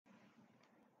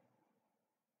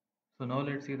So now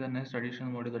let's see the next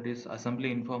additional module, that is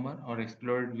assembly informer or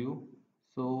explored view.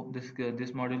 So this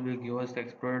module will give us the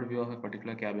explored view of a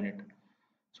particular cabinet.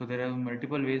 So there are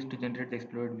multiple ways to generate the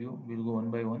explored view. We'll go one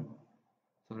by one.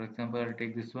 So for example, I'll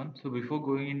take this one. So before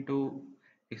going into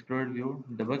explored view,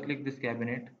 double click this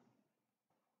cabinet,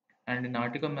 and in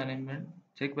article management,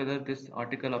 check whether this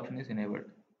article option is enabled.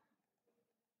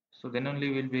 So then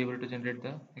only we'll be able to generate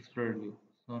the explored view.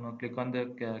 So now click on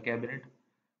the cabinet,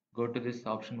 go to this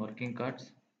option working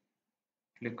cards,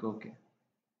 click OK.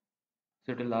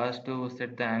 So it will ask to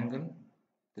set the angle,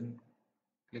 then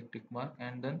click tick mark,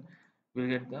 and then we'll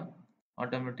get the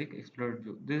automatic explored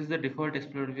view. This is the default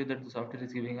explored view that the software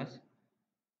is giving us.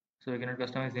 So we cannot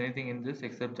customize anything in this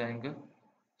except the angle.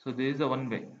 So this is the one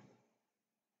way.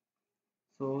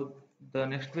 So the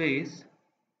next way is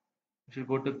you should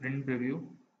go to print preview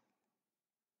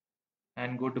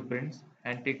and go to prints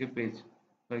and take a page.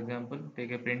 For example,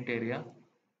 take a print area.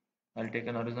 I'll take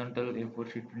an horizontal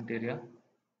A4 sheet print area.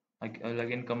 I'll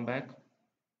again come back,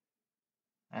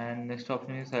 and next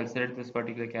option is I'll select this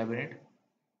particular cabinet.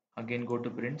 Again go to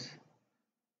prints.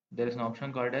 There is an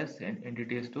option called as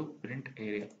entities to print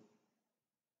area.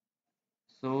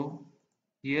 So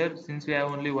here, since we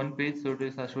have only one page, so it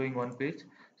is showing one page.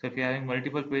 So if you are having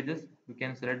multiple pages, we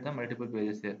can select the multiple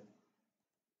pages here.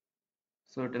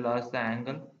 So it will ask the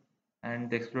angle,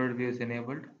 and the exploded view is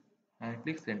enabled, and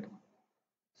click send.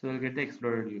 So we'll get the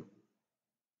exploded view.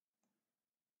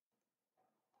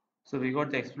 So we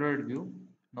got the exploded view.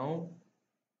 Now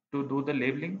to do the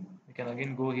labeling, we can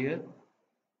again go here.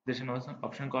 There's an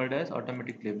option called as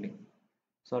automatic labeling.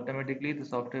 So automatically the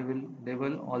software will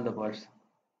label all the parts.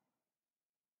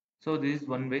 So this is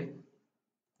one way.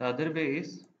 The other way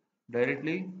is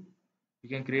directly you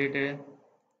can create a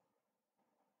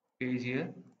page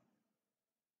here,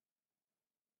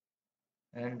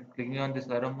 and clicking on this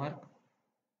arrow mark,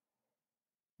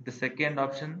 the second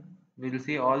option we will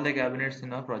see all the cabinets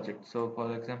in our project. So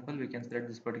for example, we can select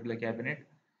this particular cabinet.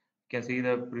 You can see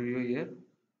the preview here.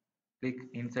 Click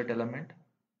insert element.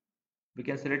 We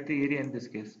can select the area in this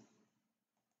case.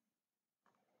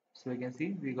 So we can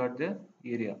see we got the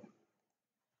area.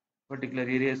 Particular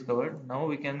area is covered. Now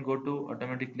we can go to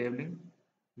automatic labeling.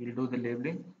 We'll do the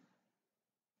labeling.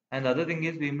 And the other thing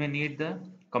is we may need the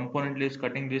component list,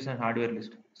 cutting list, and hardware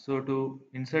list. So to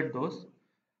insert those,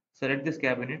 select this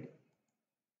cabinet,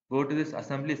 go to this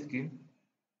assembly scheme,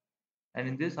 and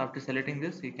in this, after selecting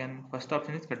this, you can, first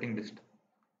option is cutting list.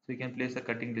 So you can place a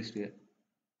cutting list here.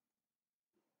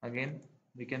 Again,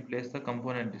 we can place the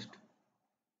component list.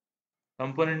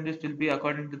 Component list will be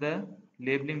according to the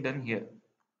labeling done here.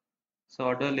 So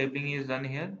order labeling is done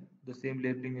here, the same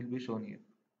labeling will be shown here.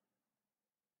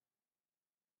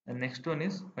 And next one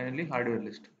is finally hardware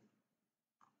list.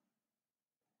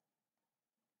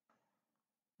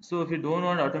 So if you don't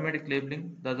want automatic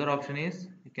labeling, the other option is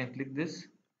you can click this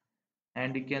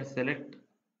and you can select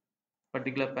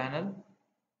particular panel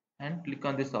and click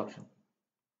on this option.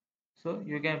 So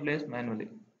you can place manually.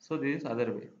 So this is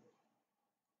other way.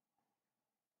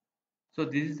 So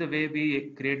this is the way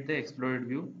we create the exploded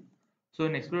view. So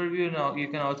in exploded view now you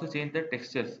can also change the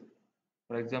textures.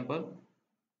 For example,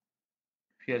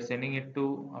 if you are sending it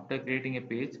to, after creating a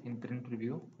page in print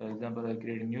preview, for example, I'll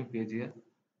create a new page here.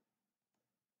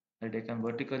 I'll take a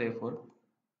vertical A4.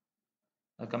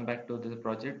 I'll come back to the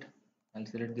project. I'll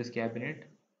select this cabinet,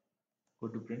 go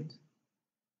to prints.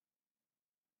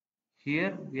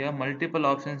 Here we have multiple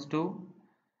options to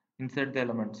insert the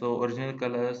element. So original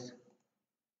colors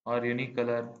or unique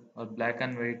color or black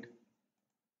and white.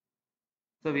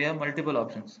 So we have multiple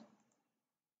options,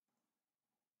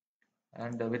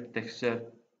 and with texture.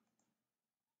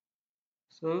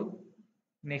 So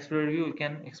in explode view we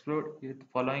can explode with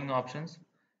following options,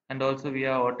 and also we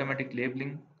have automatic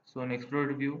labeling. So in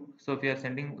explode view, so if we are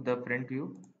sending the front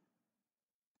view,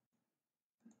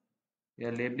 we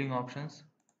are labeling options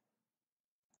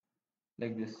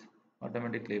like this,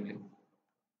 automatic labeling.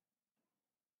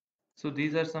 So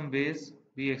these are some ways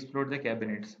we explore the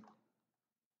cabinets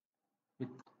with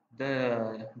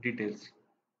the details.